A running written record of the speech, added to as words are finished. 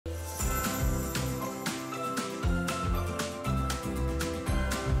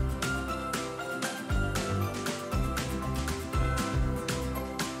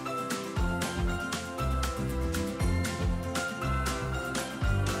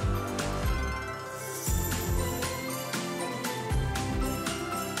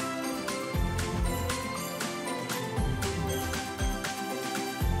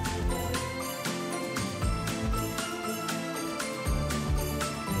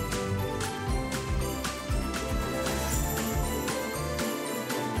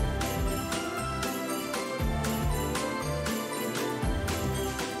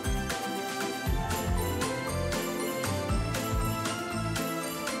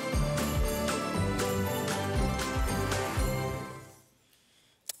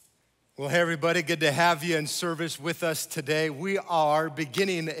Well, hey everybody, good to have you in service with us today. We are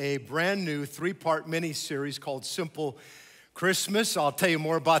beginning a brand new 3-part mini-series called Simple Christmas. I'll tell you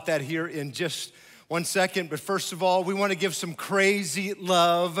more about that here in just one second. But first of all, we want to give some crazy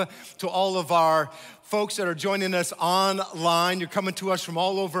love to all of our folks that are joining us online. You're coming to us from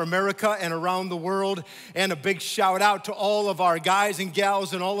all over America and around the world. And a big shout out to all of our guys and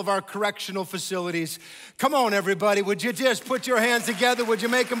gals in all of our correctional facilities. Come on, everybody. Would you just put your hands together? Would you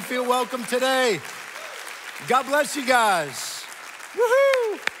make them feel welcome today? God bless you guys.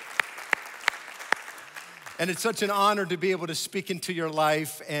 Woohoo! And it's such an honor to be able to speak into your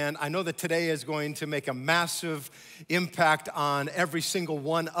life. And I know that today is going to make a massive impact on every single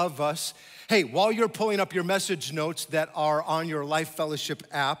one of us. Hey, while you're pulling up your message notes that are on your Life Fellowship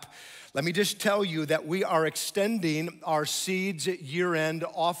app, let me just tell you that we are extending our Seeds year-end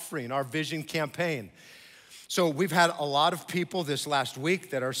offering, our vision campaign. So we've had a lot of people this last week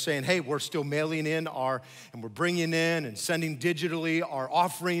that are saying, hey, we're still mailing in and we're bringing in and sending digitally our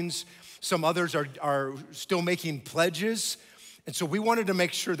offerings. Some others are still making pledges. And so we wanted to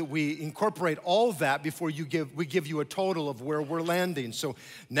make sure that we incorporate all that before we give you a total of where we're landing. So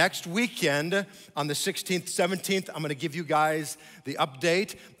next weekend, on the 16th, 17th, I'm gonna give you guys the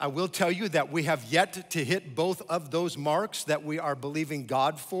update. I will tell you that we have yet to hit both of those marks that we are believing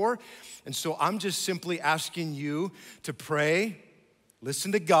God for. And so I'm just simply asking you to pray,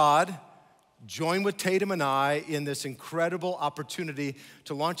 listen to God, join with Tatum and I in this incredible opportunity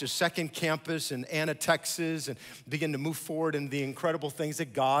to launch a second campus in Anna, Texas, and begin to move forward in the incredible things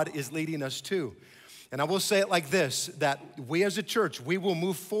that God is leading us to. And I will say it like this, that we as a church, we will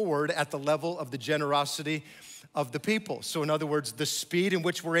move forward at the level of the generosity of the people. So in other words, the speed in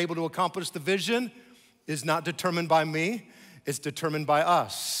which we're able to accomplish the vision is not determined by me, it's determined by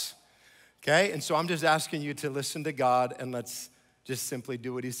us, okay? And so I'm just asking you to listen to God and let's just simply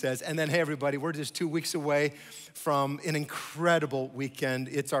do what he says. And then, hey, everybody, we're just 2 weeks away from an incredible weekend.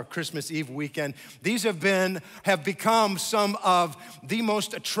 It's our Christmas Eve weekend. These have become some of the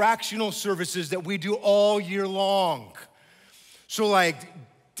most attractional services that we do all year long. So,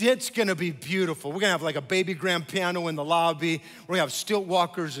 it's gonna be beautiful. We're gonna have like a baby grand piano in the lobby. We're gonna have stilt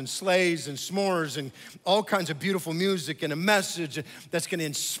walkers and sleighs and s'mores and all kinds of beautiful music and a message that's gonna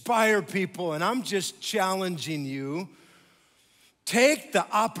inspire people. And I'm just challenging you, take the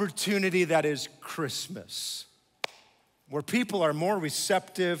opportunity that is Christmas, where people are more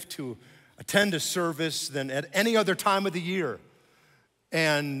receptive to attend a service than at any other time of the year,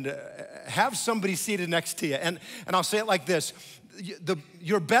 and have somebody seated next to you. And I'll say it like this,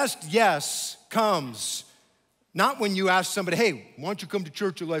 your best yes comes not when you ask somebody, hey, why don't you come to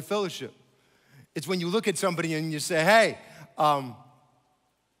church or Life Fellowship? It's when you look at somebody and you say, hey, I'm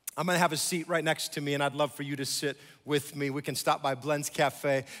gonna have a seat right next to me and I'd love for you to sit with me. We can stop by Blend's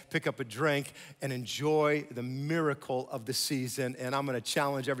Cafe, pick up a drink, and enjoy the miracle of the season. And I'm gonna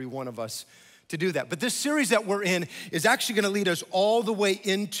challenge every one of us to do that. But this series that we're in is actually gonna lead us all the way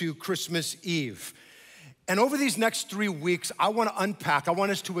into Christmas Eve. And over these next 3 weeks, I want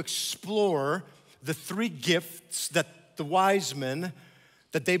us to explore the 3 gifts that the wise men,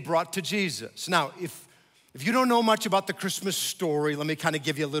 that they brought to Jesus. Now, if you don't know much about the Christmas story, let me kind of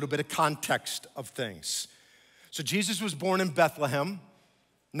give you a little bit of context of things. So Jesus was born in Bethlehem.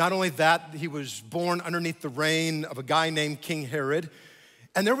 Not only that, he was born underneath the reign of a guy named King Herod.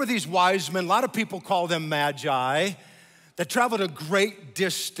 And there were these wise men, a lot of people call them magi, that traveled a great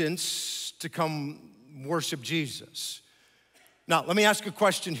distance to come worship Jesus. Now, let me ask a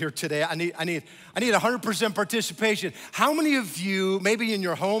question here today. I need 100% participation. How many of you, maybe in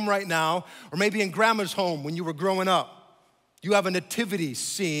your home right now, or maybe in grandma's home when you were growing up, you have a nativity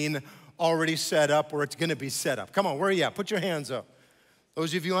scene already set up or it's gonna be set up? Come on, where are you at? Put your hands up.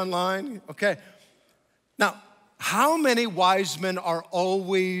 Those of you online, okay. Now, how many wise men are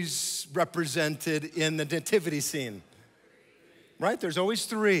always represented in the nativity scene? Right, there's always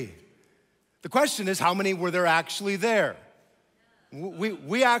 3. The question is, how many were there actually there?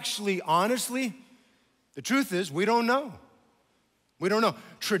 We actually, honestly, the truth is, we don't know. We don't know.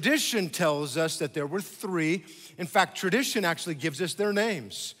 Tradition tells us that there were 3. In fact, tradition actually gives us their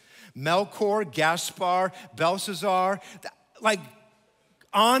names. Melchior, Gaspar, Belshazzar.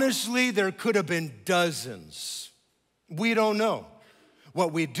 Honestly, there could have been dozens. We don't know.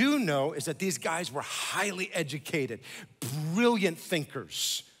 What we do know is that these guys were highly educated, brilliant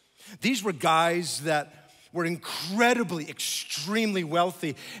thinkers. These were guys that were incredibly, extremely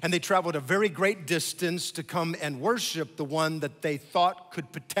wealthy, and they traveled a very great distance to come and worship the one that they thought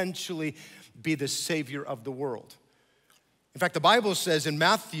could potentially be the Savior of the world. In fact, the Bible says in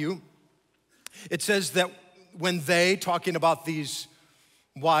Matthew, it says that when they, talking about these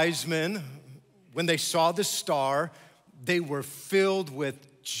wise men, when they saw the star, they were filled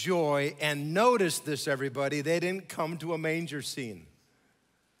with joy. And notice this, everybody, they didn't come to a manger scene.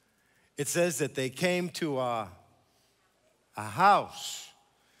 It says that they came to a house.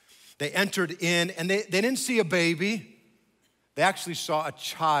 They entered in, and they didn't see a baby. They actually saw a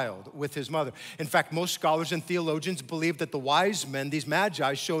child with his mother. In fact, most scholars and theologians believe that the wise men, these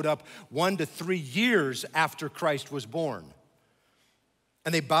magi, showed up 1 to 3 years after Christ was born.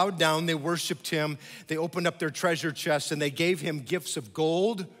 And they bowed down, they worshiped him, they opened up their treasure chests, and they gave him gifts of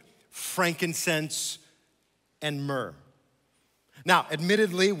gold, frankincense, and myrrh. Now,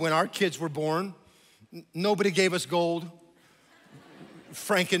 admittedly, when our kids were born, nobody gave us gold,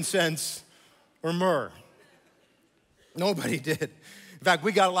 frankincense, or myrrh. Nobody did. In fact,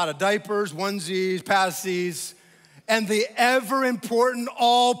 we got a lot of diapers, onesies, passies, and the ever-important,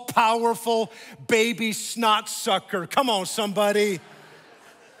 all-powerful baby snot sucker. Come on, somebody.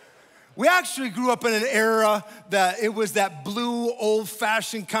 We actually grew up in an era that it was that blue,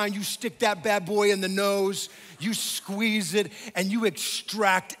 old-fashioned kind. You stick that bad boy in the nose, you squeeze it, and you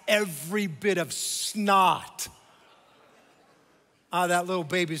extract every bit of snot out of that little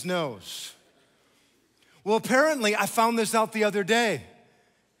baby's nose. Well, apparently, I found this out the other day.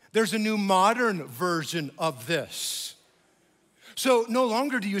 There's a new modern version of this. So no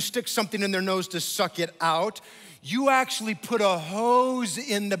longer do you stick something in their nose to suck it out. You actually put a hose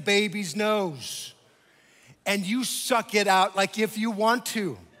in the baby's nose and you suck it out like if you want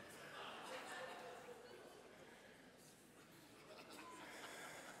to.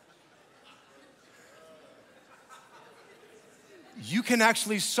 You can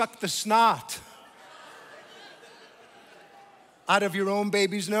actually suck the snot out of your own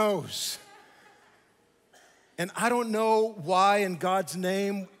baby's nose. And I don't know why in God's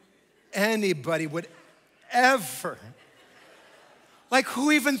name anybody would ever, like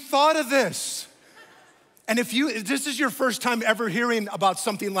who even thought of this? And if this is your first time ever hearing about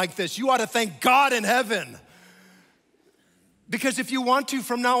something like this, you ought to thank God in heaven. Because if you want to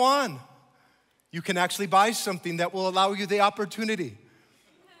from now on, you can actually buy something that will allow you the opportunity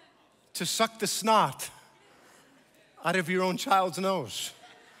to suck the snot out of your own child's nose.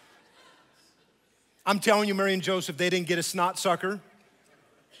 I'm telling you, Mary and Joseph, they didn't get a snot sucker,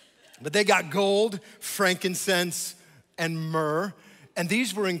 but they got gold, frankincense, and myrrh. And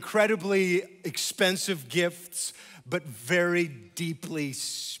these were incredibly expensive gifts, but very deeply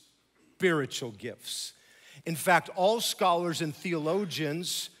spiritual gifts. In fact, all scholars and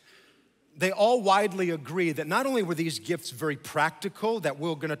theologians, they all widely agree that not only were these gifts very practical, that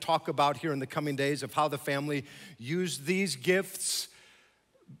we're gonna talk about here in the coming days of how the family used these gifts,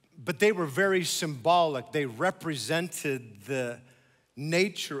 but they were very symbolic. They represented the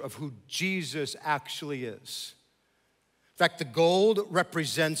nature of who Jesus actually is. In fact, the gold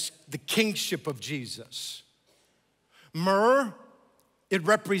represents the kingship of Jesus. Myrrh, it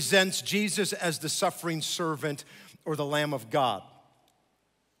represents Jesus as the suffering servant or the Lamb of God.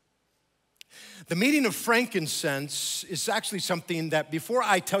 The meaning of frankincense is actually something that before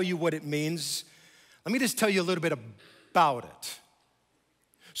I tell you what it means, let me just tell you a little bit about it.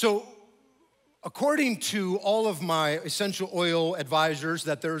 So, according to all of my essential oil advisors,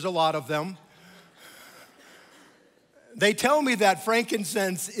 that there's a lot of them, they tell me that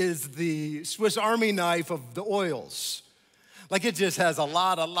frankincense is the Swiss Army knife of the oils. Like it just has a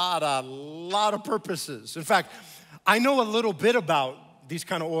lot of purposes. In fact, I know a little bit about these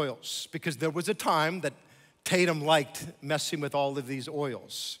kind of oils because there was a time that Tatum liked messing with all of these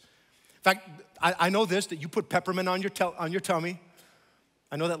oils. In fact, I know this, that you put peppermint on your tummy.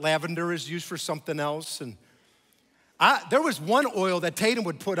 I know that lavender is used for something else. And there was one oil that Tatum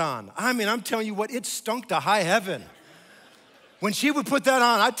would put on. I mean, I'm telling you what, it stunk to high heaven. When she would put that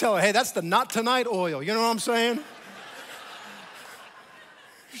on, I'd tell her, hey, that's the not tonight oil. You know what I'm saying?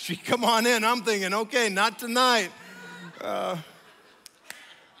 She'd come on in. I'm thinking, okay, not tonight.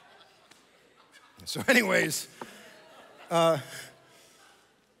 So anyways,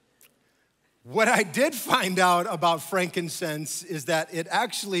 what I did find out about frankincense is that it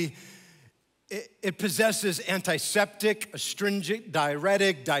actually, it possesses antiseptic, astringent,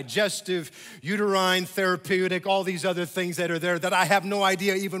 diuretic, digestive, uterine, therapeutic, all these other things that are there that I have no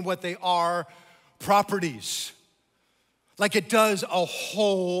idea even what they are, properties. Like it does a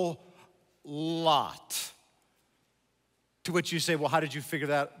whole lot. To which you say, well, how did you figure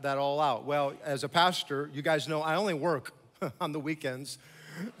that all out? Well, as a pastor, you guys know I only work on the weekends.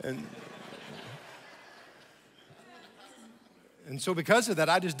 And so because of that,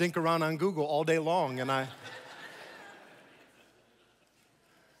 I just dink around on Google all day long, and I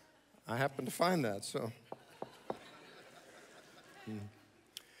happen to find that, so.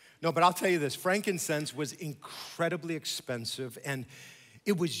 No, but I'll tell you this, frankincense was incredibly expensive, and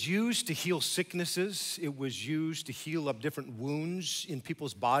it was used to heal sicknesses. It was used to heal up different wounds in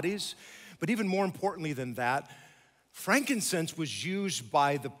people's bodies. But even more importantly than that, frankincense was used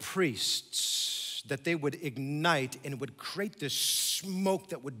by the priests, that they would ignite and it would create this smoke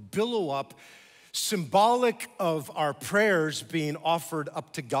that would billow up, symbolic of our prayers being offered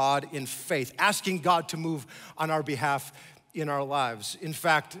up to God in faith, asking God to move on our behalf in our lives. In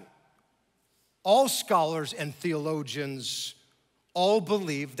fact, all scholars and theologians all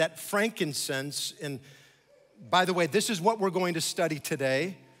believe that frankincense, and by the way, this is what we're going to study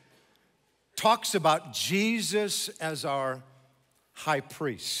today, talks about Jesus as our high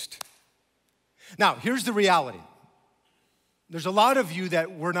priest. Now, here's the reality. There's a lot of you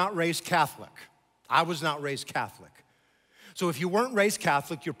that were not raised Catholic. I was not raised Catholic. So if you weren't raised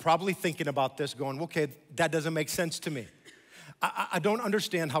Catholic, you're probably thinking about this going, okay, that doesn't make sense to me. I don't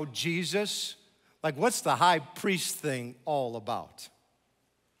understand how Jesus, like what's the high priest thing all about?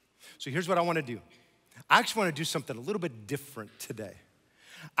 So here's what I want to do. I actually want to do something a little bit different today.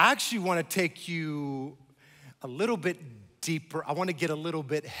 I actually want to take you a little bit deeper. I want to get a little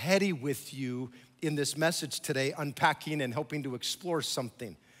bit heady with you in this message today, unpacking and helping to explore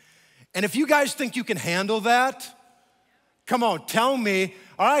something. And if you guys think you can handle that, come on, tell me.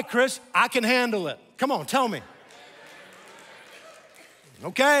 All right, Chris, I can handle it. Come on, tell me.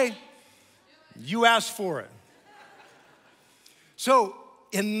 Okay, you asked for it. So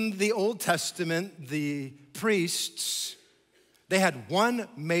in the Old Testament, the priests, they had one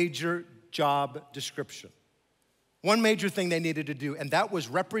major job description. One major thing they needed to do, and that was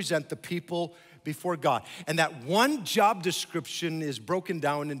represent the people before God. And that one job description is broken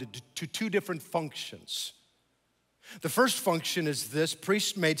down into two different functions. The first function is this: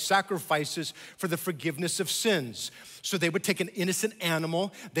 priests made sacrifices for the forgiveness of sins. So they would take an innocent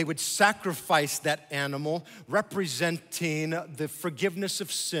animal, they would sacrifice that animal, representing the forgiveness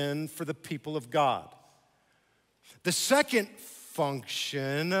of sin for the people of God. The second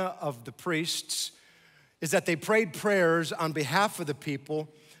function of the priests is that they prayed prayers on behalf of the people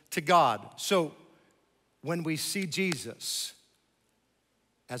to God. So when we see Jesus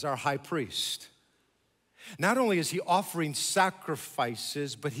as our high priest, not only is he offering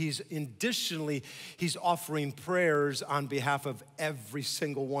sacrifices, but he's offering prayers on behalf of every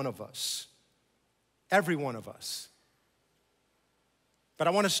single one of us. Every one of us. But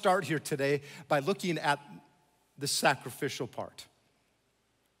I want to start here today by looking at the sacrificial part.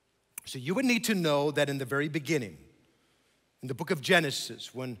 So you would need to know that in the very beginning, in the book of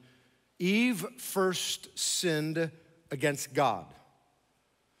Genesis, when Eve first sinned against God,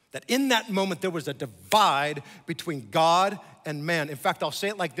 that in that moment there was a divide between God and man. In fact, I'll say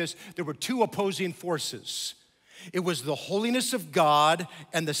it like this: there were two opposing forces. It was the holiness of God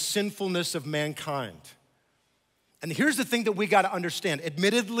and the sinfulness of mankind. And here's the thing that we got to understand.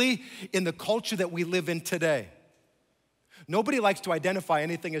 Admittedly, in the culture that we live in today, nobody likes to identify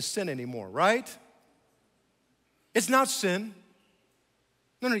anything as sin anymore, right? It's not sin.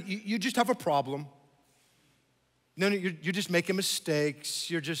 No, you just have a problem. No, you're just making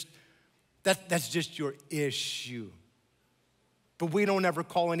mistakes. That's just your issue. But we don't ever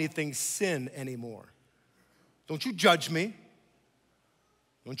call anything sin anymore. Don't you judge me.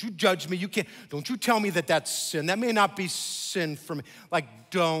 Don't you judge me. Don't you tell me that that's sin. That may not be sin for me. Like,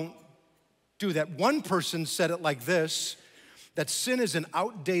 don't do that. One person said it like this, that sin is an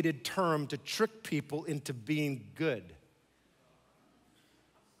outdated term to trick people into being good.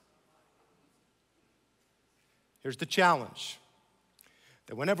 Here's the challenge,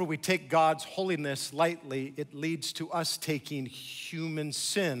 that whenever we take God's holiness lightly, it leads to us taking human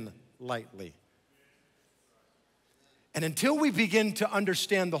sin lightly. And until we begin to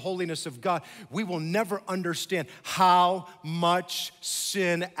understand the holiness of God, we will never understand how much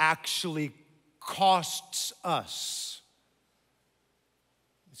sin actually costs us.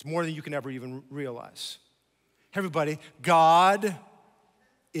 It's more than you can ever even realize. Everybody, God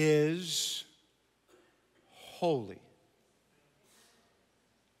is holy.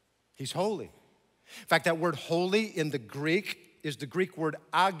 He's holy. In fact, that word holy in the Greek is the Greek word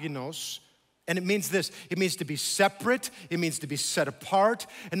aginos, and it means this. It means to be separate. It means to be set apart.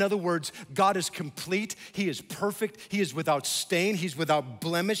 In other words, God is complete. He is perfect. He is without stain. He's without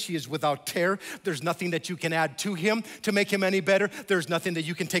blemish. He is without tear. There's nothing that you can add to him to make him any better. There's nothing that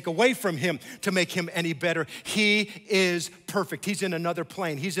you can take away from him to make him any better. He is perfect. He's in another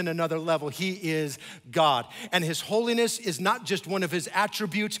plane. He's in another level. He is God. And his holiness is not just one of his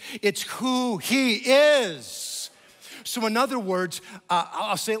attributes. It's who he is. So in other words,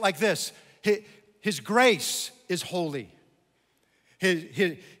 I'll say it like this. His grace is holy.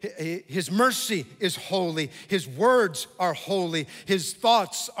 His mercy is holy. His words are holy. His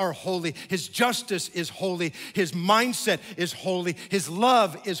thoughts are holy. His justice is holy. His mindset is holy. His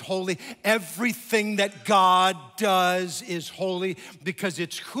love is holy. Everything that God does is holy because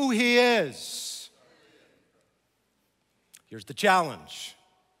it's who he is. Here's the challenge.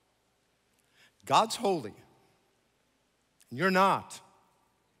 God's holy. You're not.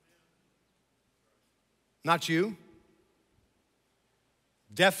 Not you.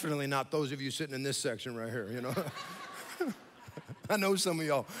 Definitely not those of you sitting in this section right here, you know. I know some of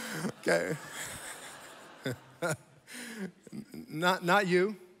y'all, okay. Not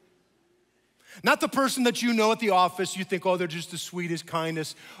you. Not the person that you know at the office. You think, oh, they're just the sweetest,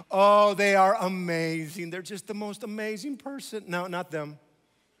 kindest. Oh, they are amazing. They're just the most amazing person. No, not them.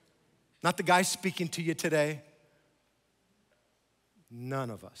 Not the guy speaking to you today. None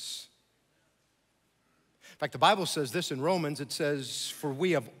of us. In fact, the Bible says this in Romans. It says, for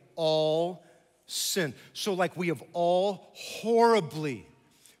we have all sinned. So like we have all horribly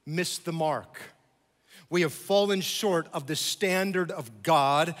missed the mark. We have fallen short of the standard of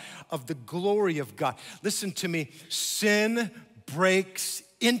God, of the glory of God. Listen to me. Sin breaks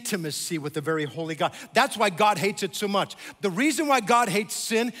intimacy with the very holy God. That's why God hates it so much. The reason why God hates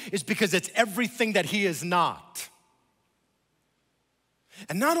sin is because it's everything that he is not.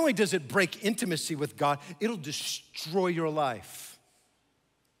 And not only does it break intimacy with God, it'll destroy your life.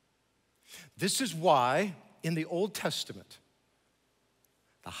 This is why in the Old Testament,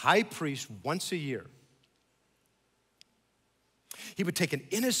 the high priest once a year, he would take an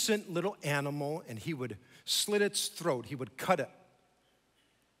innocent little animal and he would slit its throat. He would cut it,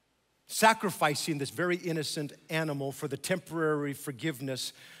 sacrificing this very innocent animal for the temporary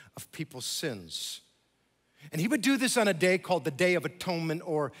forgiveness of people's sins. And he would do this on a day called the Day of Atonement,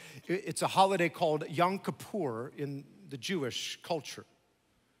 or it's a holiday called Yom Kippur in the Jewish culture.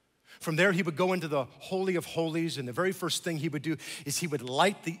 From there, he would go into the Holy of Holies, and the very first thing he would do is he would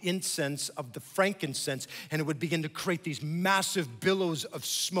light the incense of the frankincense, and it would begin to create these massive billows of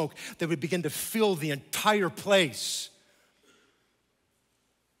smoke that would begin to fill the entire place.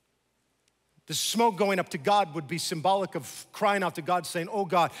 The smoke going up to God would be symbolic of crying out to God, saying, oh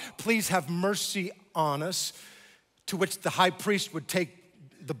God, please have mercy on us, to which the high priest would take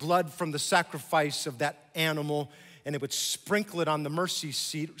the blood from the sacrifice of that animal and it would sprinkle it on the mercy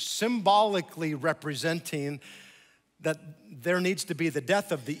seat, symbolically representing that there needs to be the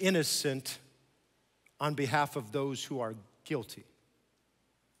death of the innocent on behalf of those who are guilty.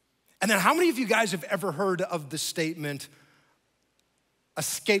 And then how many of you guys have ever heard of the statement, a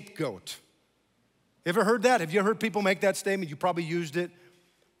scapegoat? You ever heard that? Have you heard people make that statement? You probably used it.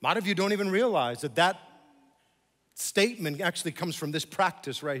 A lot of you don't even realize that that statement actually comes from this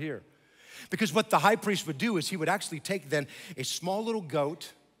practice right here. Because what the high priest would do is he would actually take then a small little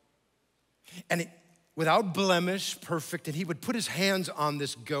goat and without blemish, perfect, and he would put his hands on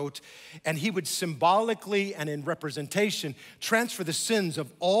this goat and he would symbolically and in representation transfer the sins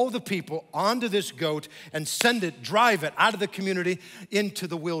of all the people onto this goat and drive it out of the community into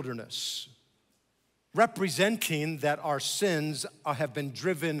the wilderness, representing that our sins have been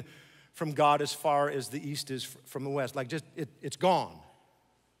driven from God as far as the east is from the west. Like just, it's gone.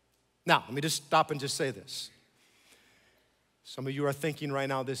 Now, let me just stop and just say this. Some of you are thinking right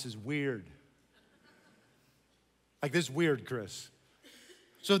now, this is weird. Like, this is weird, Chris.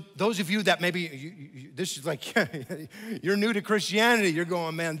 So those of you that maybe, this is like, you're new to Christianity, you're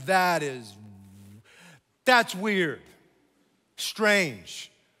going, man, that's weird,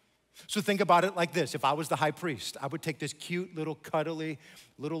 strange. So think about it like this. If I was the high priest, I would take this cute little cuddly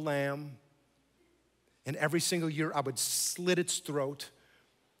little lamb, and every single year I would slit its throat.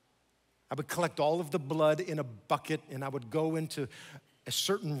 I would collect all of the blood in a bucket, and I would go into a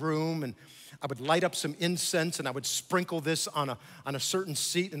certain room, and I would light up some incense, and I would sprinkle this on a certain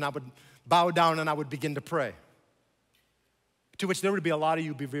seat, and I would bow down, and I would begin to pray. To which there would be a lot of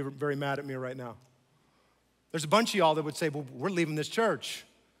you be very, very mad at me right now. There's a bunch of y'all that would say, well, we're leaving this church.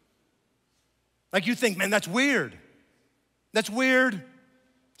 Like you think, man, that's weird. That's weird,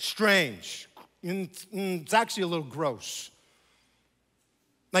 strange. It's actually a little gross.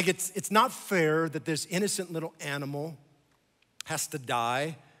 Like it's not fair that this innocent little animal has to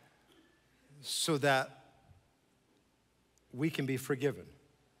die so that we can be forgiven.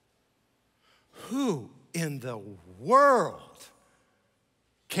 Who in the world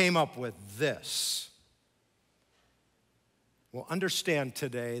came up with this? Well, understand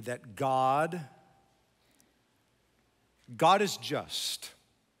today that God is just,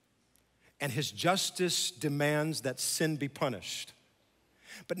 and his justice demands that sin be punished.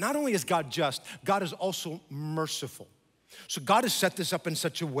 But not only is God just, God is also merciful. So God has set this up in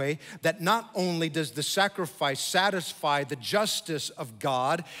such a way that not only does the sacrifice satisfy the justice of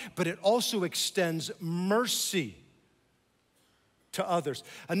God, but it also extends mercy to others.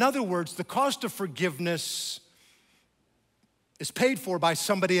 In other words, the cost of forgiveness is paid for by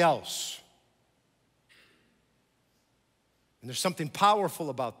somebody else. And there's something powerful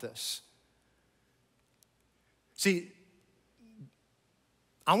about this. See,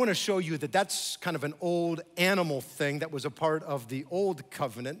 I want to show you that that's kind of an old animal thing that was a part of the old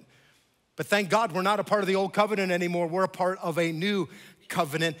covenant. But thank God we're not a part of the old covenant anymore. We're a part of a new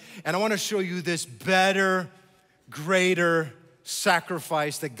covenant. And I want to show you this better, greater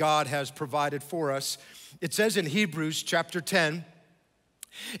sacrifice that God has provided for us. It says in Hebrews chapter 10,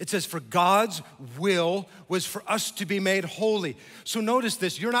 it says, for God's will was for us to be made holy. So notice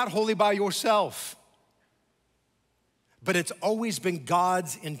this, you're not holy by yourself. But it's always been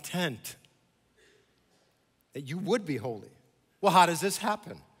God's intent that you would be holy. Well, how does this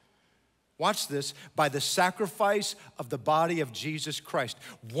happen? Watch this, by the sacrifice of the body of Jesus Christ,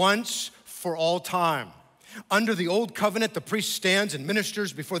 once for all time. Under the old covenant, the priest stands and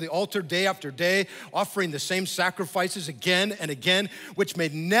ministers before the altar day after day, offering the same sacrifices again and again, which may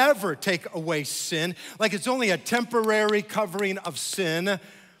never take away sin, like it's only a temporary covering of sin.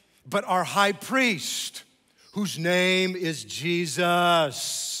 But our high priest, whose name is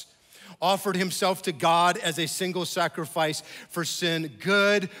Jesus, offered himself to God as a single sacrifice for sin,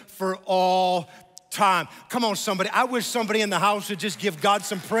 good for all time. Come on, somebody. I wish somebody in the house would just give God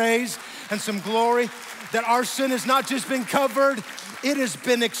some praise and some glory that our sin has not just been covered, it has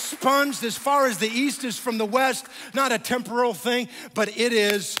been expunged as far as the east is from the west. Not a temporal thing, but it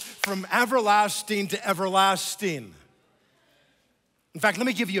is from everlasting to everlasting. In fact, let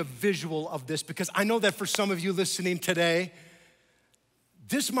me give you a visual of this, because I know that for some of you listening today,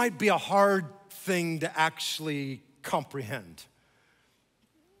 this might be a hard thing to actually comprehend.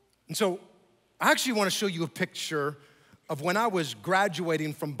 And so I actually want to show you a picture of when I was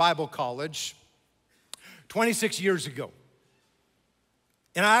graduating from Bible college 26 years ago.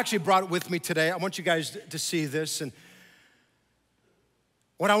 And I actually brought it with me today. I want you guys to see this. And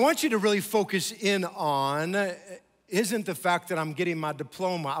what I want you to really focus in on isn't the fact that I'm getting my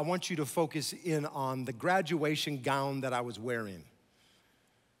diploma. I want you to focus in on the graduation gown that I was wearing.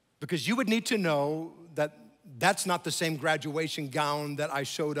 Because you would need to know that that's not the same graduation gown that I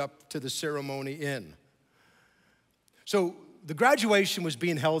showed up to the ceremony in. So the graduation was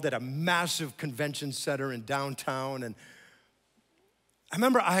being held at a massive convention center in downtown. And I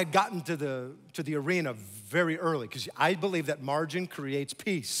remember I had gotten to the arena very early, because I believe that margin creates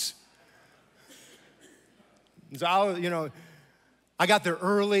peace. So I got there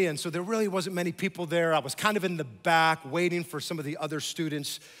early, and so there really wasn't many people there. I was kind of in the back waiting for some of the other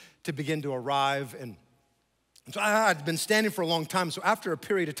students to begin to arrive. And so I had been standing for a long time. So after a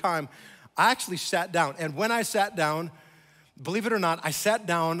period of time, I actually sat down. And when I sat down, believe it or not, I sat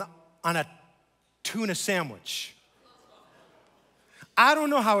down on a tuna sandwich. I don't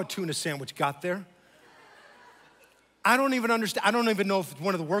know how a tuna sandwich got there. I don't even understand. I don't even know if it's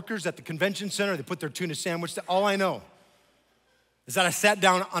one of the workers at the convention center, they put their tuna sandwich there. All I know is that I sat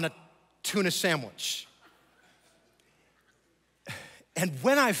down on a tuna sandwich. And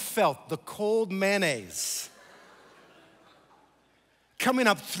when I felt the cold mayonnaise coming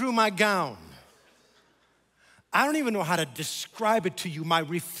up through my gown, I don't even know how to describe it to you. My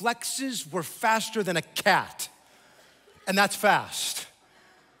reflexes were faster than a cat, and that's fast.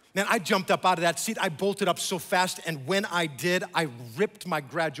 Man, I jumped up out of that seat. I bolted up so fast, and when I did, I ripped my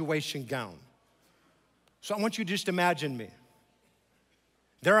graduation gown. So I want you to just imagine me.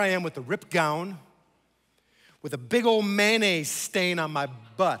 There I am with the ripped gown, with a big old mayonnaise stain on my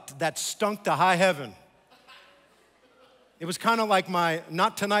butt that stunk to high heaven. It was kind of like my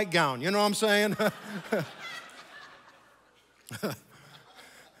not tonight gown, you know what I'm saying?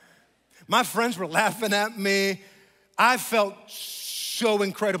 My friends were laughing at me. I felt so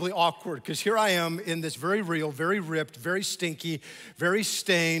incredibly awkward, because here I am in this very real, very ripped, very stinky, very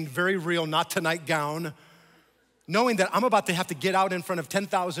stained, very real not tonight gown, knowing that I'm about to have to get out in front of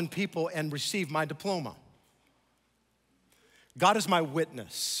 10,000 people and receive my diploma. God is my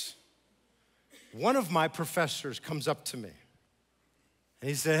witness. One of my professors comes up to me and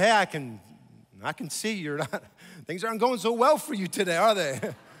he said, "Hey, I can see things aren't going so well for you today, are they?"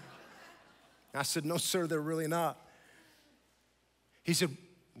 I said, "No, sir, they're really not." He said,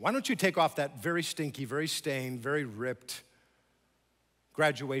 "Why don't you take off that very stinky, very stained, very ripped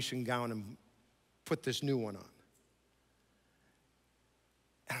graduation gown and put this new one on?"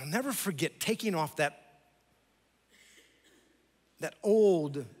 And I'll never forget taking off that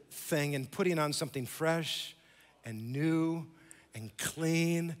old thing and putting on something fresh and new and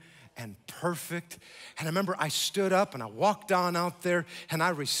clean and perfect. And I remember I stood up and I walked on out there and I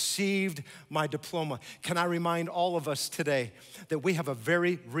received my diploma. Can I remind all of us today that we have a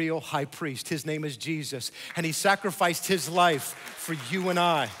very real high priest. His name is Jesus, and he sacrificed his life for you and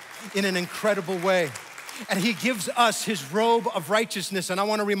I in an incredible way. And he gives us his robe of righteousness. And I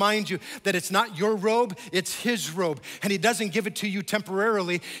want to remind you that it's not your robe, it's his robe. And he doesn't give it to you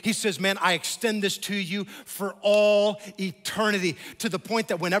temporarily. He says, man, I extend this to you for all eternity, to the point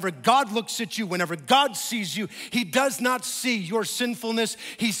that whenever God looks at you, whenever God sees you, he does not see your sinfulness.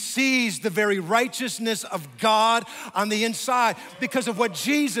 He sees the very righteousness of God on the inside because of what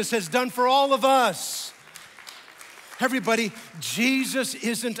Jesus has done for all of us. Everybody, Jesus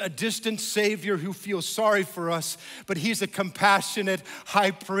isn't a distant Savior who feels sorry for us, but he's a compassionate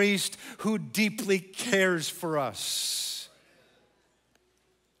high priest who deeply cares for us.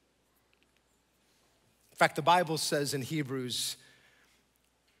 In fact, the Bible says in Hebrews,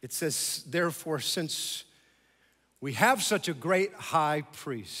 it says, therefore, since we have such a great high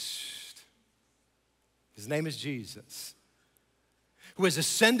priest, his name is Jesus, who has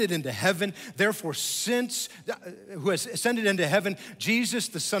ascended into heaven. Therefore, who has ascended into heaven, Jesus,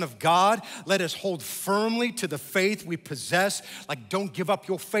 the Son of God, let us hold firmly to the faith we possess. Like, don't give up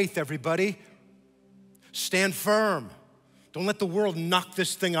your faith, everybody. Stand firm. Don't let the world knock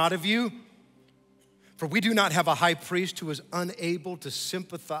this thing out of you. For we do not have a high priest who is unable to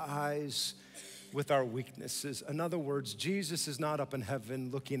sympathize with our weaknesses. In other words, Jesus is not up in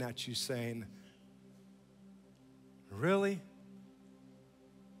heaven looking at you saying, really?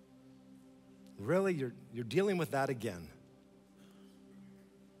 Really, you're dealing with that again?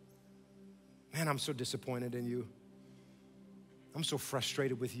 Man, I'm so disappointed in you. I'm so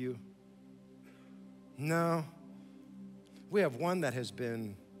frustrated with you. No, we have one that has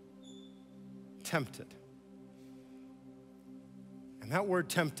been tempted. And that word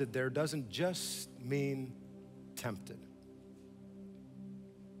tempted there doesn't just mean tempted.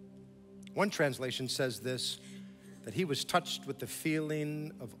 One translation says this, that he was touched with the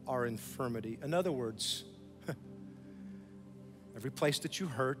feeling of our infirmity. In other words, every place that you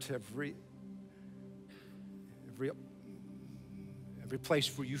hurt, every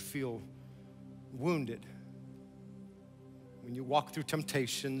place where you feel wounded, when you walk through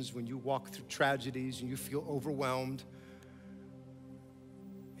temptations, when you walk through tragedies and you feel overwhelmed,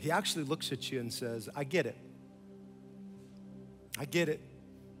 he actually looks at you and says, I get it. I get it.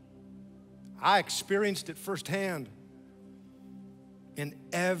 I experienced it firsthand in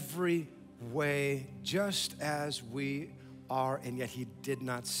every way, just as we are, and yet he did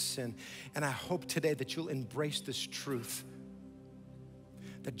not sin. And I hope today that you'll embrace this truth,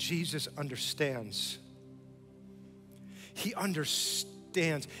 that Jesus understands. He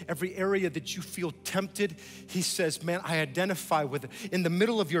understands every area that you feel tempted. He says, man, I identify with it. In the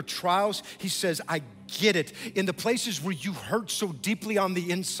middle of your trials, he says, I get it. In the places where you hurt so deeply on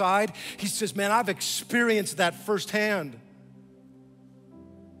the inside, he says, man, I've experienced that firsthand.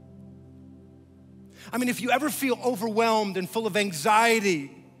 I mean, if you ever feel overwhelmed and full of anxiety,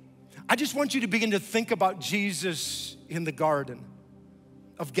 I just want you to begin to think about Jesus in the Garden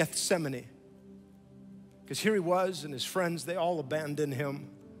of Gethsemane. Because here he was and his friends, they all abandoned him.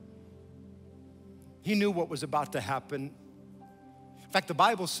 He knew what was about to happen. In fact, the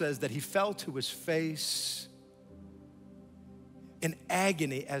Bible says that he fell to his face in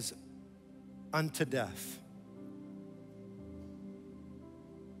agony as unto death.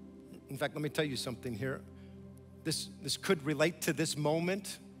 In fact, let me tell you something here. This could relate to this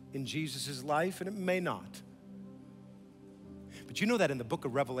moment in Jesus' life, and it may not. But you know that in the book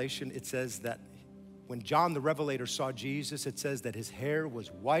of Revelation, it says that when John the Revelator saw Jesus, it says that his hair was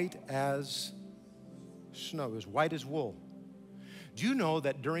white as snow, it was white as wool. Do you know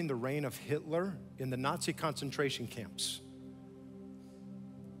that during the reign of Hitler in the Nazi concentration camps,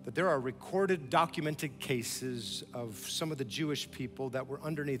 that there are recorded, documented cases of some of the Jewish people that were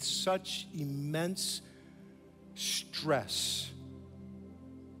underneath such immense stress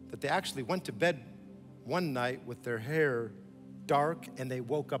that they actually went to bed one night with their hair dark and they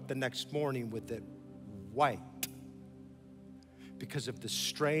woke up the next morning with it white because of the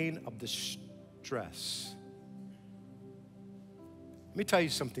strain of the stress. Let me tell you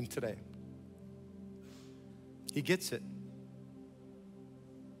something today. He gets it.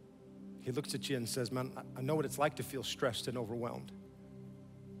 He looks at you and says, man, I know what it's like to feel stressed and overwhelmed.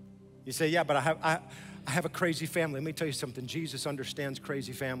 You say, yeah, but I have a crazy family. Let me tell you something. Jesus understands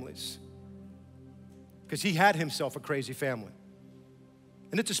crazy families because he had himself a crazy family.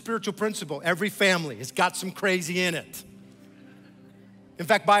 And it's a spiritual principle. Every family has got some crazy in it. In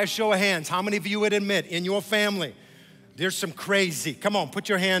fact, by a show of hands, how many of you would admit in your family, there's some crazy? Come on, put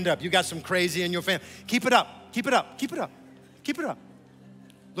your hand up. You got some crazy in your family. Keep it up, keep it up, keep it up, keep it up.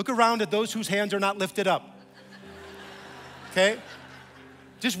 Look around at those whose hands are not lifted up. Okay?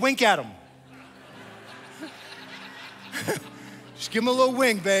 Just wink at them. Just give them a little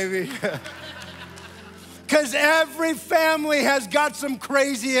wink, baby. Because every family has got some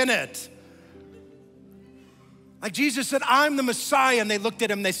crazy in it. Like Jesus said, I'm the Messiah. And they looked at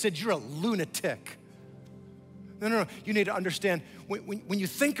him and they said, you're a lunatic. No. You need to understand, when you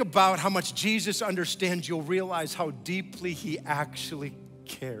think about how much Jesus understands, you'll realize how deeply he actually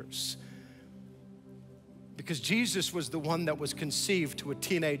cares. Because Jesus was the one that was conceived to a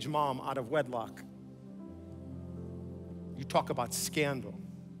teenage mom out of wedlock. You talk about scandal.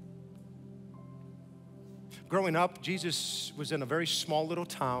 Growing up, Jesus was in a very small little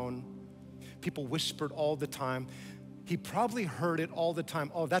town. People whispered all the time. He probably heard it all the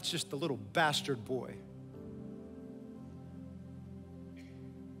time. Oh, that's just the little bastard boy.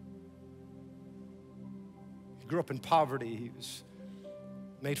 He grew up in poverty. He was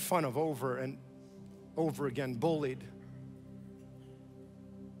made fun of over and over again, bullied.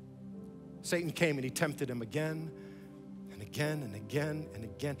 Satan came and he tempted him again and again and again and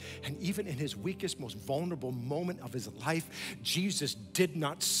again. And even in his weakest, most vulnerable moment of his life, Jesus did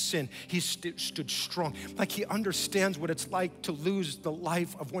not sin. He stood strong. Like he understands what it's like to lose the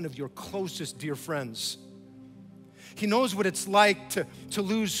life of one of your closest dear friends. He knows what it's like to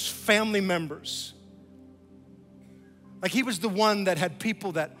lose family members. Like he was the one that had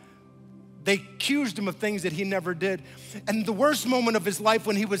people that they accused him of things that he never did. And the worst moment of his life,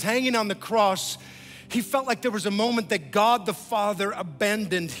 when he was hanging on the cross, he felt like there was a moment that God the Father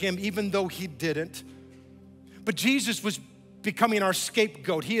abandoned him, even though he didn't. But Jesus was becoming our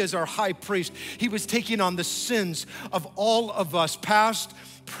scapegoat. He is our high priest. He was taking on the sins of all of us, past,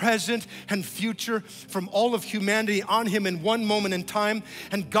 present, and future, from all of humanity on him in one moment in time.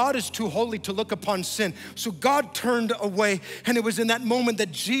 And God is too holy to look upon sin. So God turned away. And it was in that moment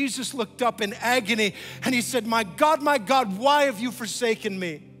that Jesus looked up in agony and he said, my God, why have you forsaken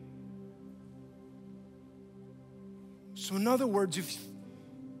me? So in other words,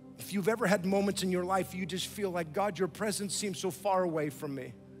 if you've ever had moments in your life you just feel like, God, your presence seems so far away from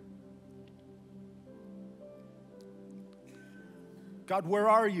me. God, where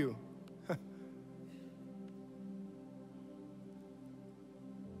are you?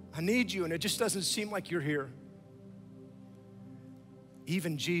 I need you and it just doesn't seem like you're here.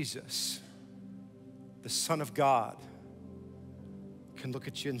 Even Jesus, the Son of God, can look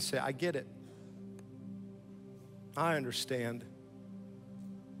at you and say, I get it. I understand.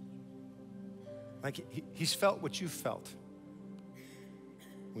 Like he's felt what you felt.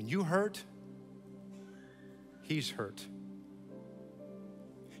 When you hurt, he's hurt.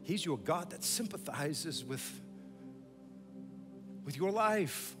 He's your God that sympathizes with your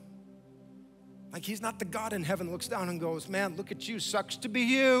life. Like he's not the God in heaven who looks down and goes, man, look at you, sucks to be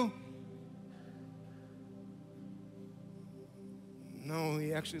you. No,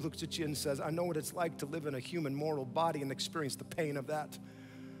 he actually looks at you and says, I know what it's like to live in a human mortal body and experience the pain of that.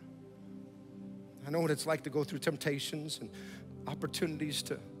 I know what it's like to go through temptations and opportunities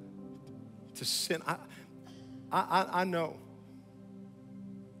to sin. I know.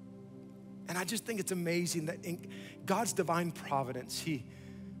 And I just think it's amazing that in God's divine providence, he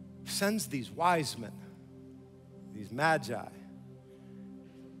sends these wise men, these magi,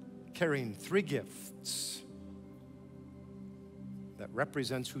 carrying 3 gifts that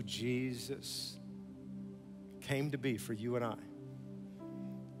represents who Jesus came to be for you and I.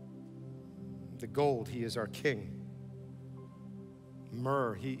 The gold, he is our king.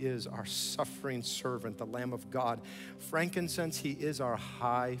 Myrrh, he is our suffering servant, the Lamb of God. Frankincense, he is our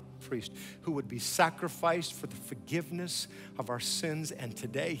high priest who would be sacrificed for the forgiveness of our sins. And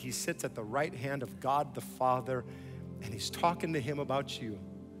today he sits at the right hand of God the Father and he's talking to him about you.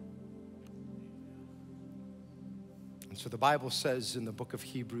 And so the Bible says in the book of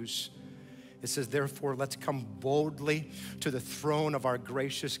Hebrews, it says, therefore, let's come boldly to the throne of our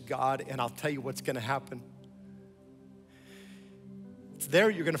gracious God. And I'll tell you what's going to happen. It's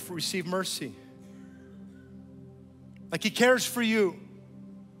there you're going to receive mercy. Like he cares for you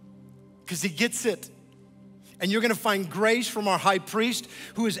because he gets it. And you're gonna find grace from our high priest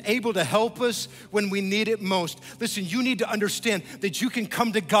who is able to help us when we need it most. Listen, you need to understand that you can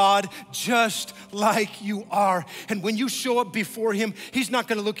come to God just like you are. And when you show up before him, he's not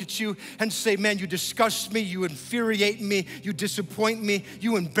gonna look at you and say, man, you disgust me, you infuriate me, you disappoint me,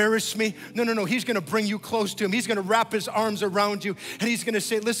 you embarrass me. No. He's gonna bring you close to him. He's gonna wrap his arms around you and he's gonna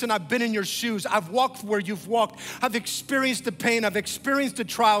say, listen, I've been in your shoes. I've walked where you've walked. I've experienced the pain. I've experienced the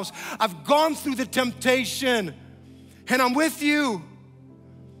trials. I've gone through the temptation. And I'm with you.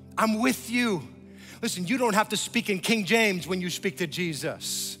 I'm with you. Listen, you don't have to speak in King James when you speak to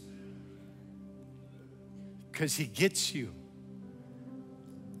Jesus, because he gets you.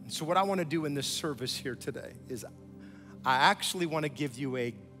 And so what I want to do in this service here today is I actually want to give you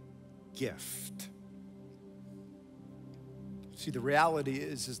a gift. See, the reality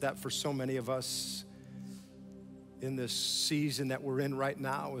is that for so many of us in this season that we're in right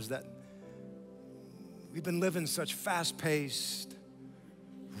now is that we've been living such fast-paced,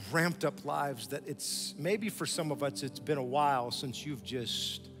 ramped-up lives that it's, maybe for some of us, it's been a while since you've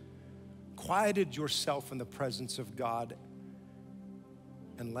just quieted yourself in the presence of God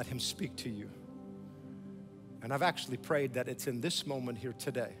and let him speak to you. And I've actually prayed that it's in this moment here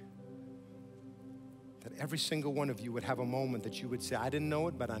today that every single one of you would have a moment that you would say, I didn't know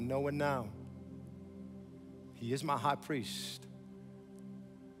it, but I know it now. He is my high priest,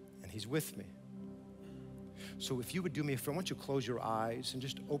 and he's with me. So if you would do me a favor, I want you to close your eyes and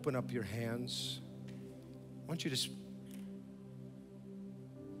just open up your hands. I want you to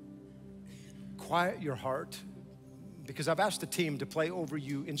quiet your heart, because I've asked the team to play over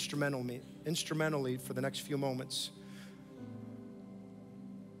you instrumentally for the next few moments.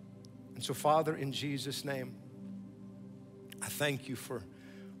 And so, Father, in Jesus' name, I thank you for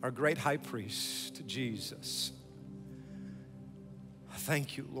our great high priest, Jesus. I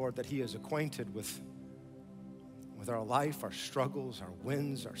thank you, Lord, that he is acquainted with our life, our struggles, our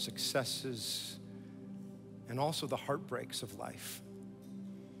wins, our successes, and also the heartbreaks of life.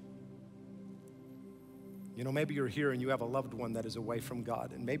 You know, maybe you're here and you have a loved one that is away from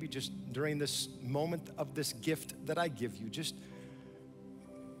God, and maybe just during this moment of this gift that I give you, just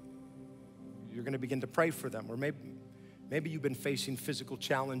you're gonna begin to pray for them. Or maybe you've been facing physical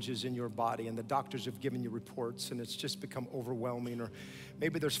challenges in your body and the doctors have given you reports and it's just become overwhelming. Or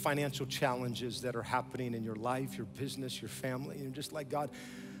maybe there's financial challenges that are happening in your life, your business, your family. And you're just like, God,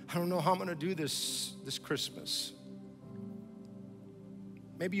 I don't know how I'm gonna do this Christmas.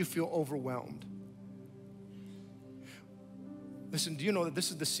 Maybe you feel overwhelmed. Listen, do you know that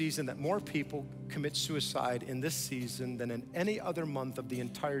this is the season that more people commit suicide in this season than in any other month of the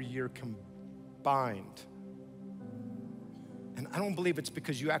entire year combined? And I don't believe it's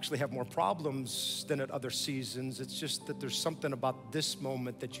because you actually have more problems than at other seasons. It's just that there's something about this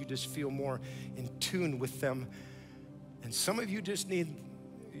moment that you just feel more in tune with them. And some of you just need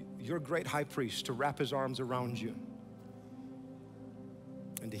your great high priest to wrap his arms around you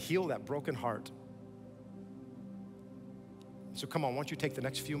and to heal that broken heart. So come on, why don't you take the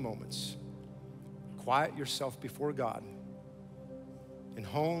next few moments, quiet yourself before God in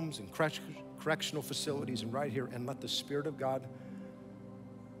homes and correctional facilities and right here, and let the Spirit of God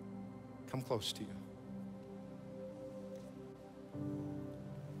come close to you.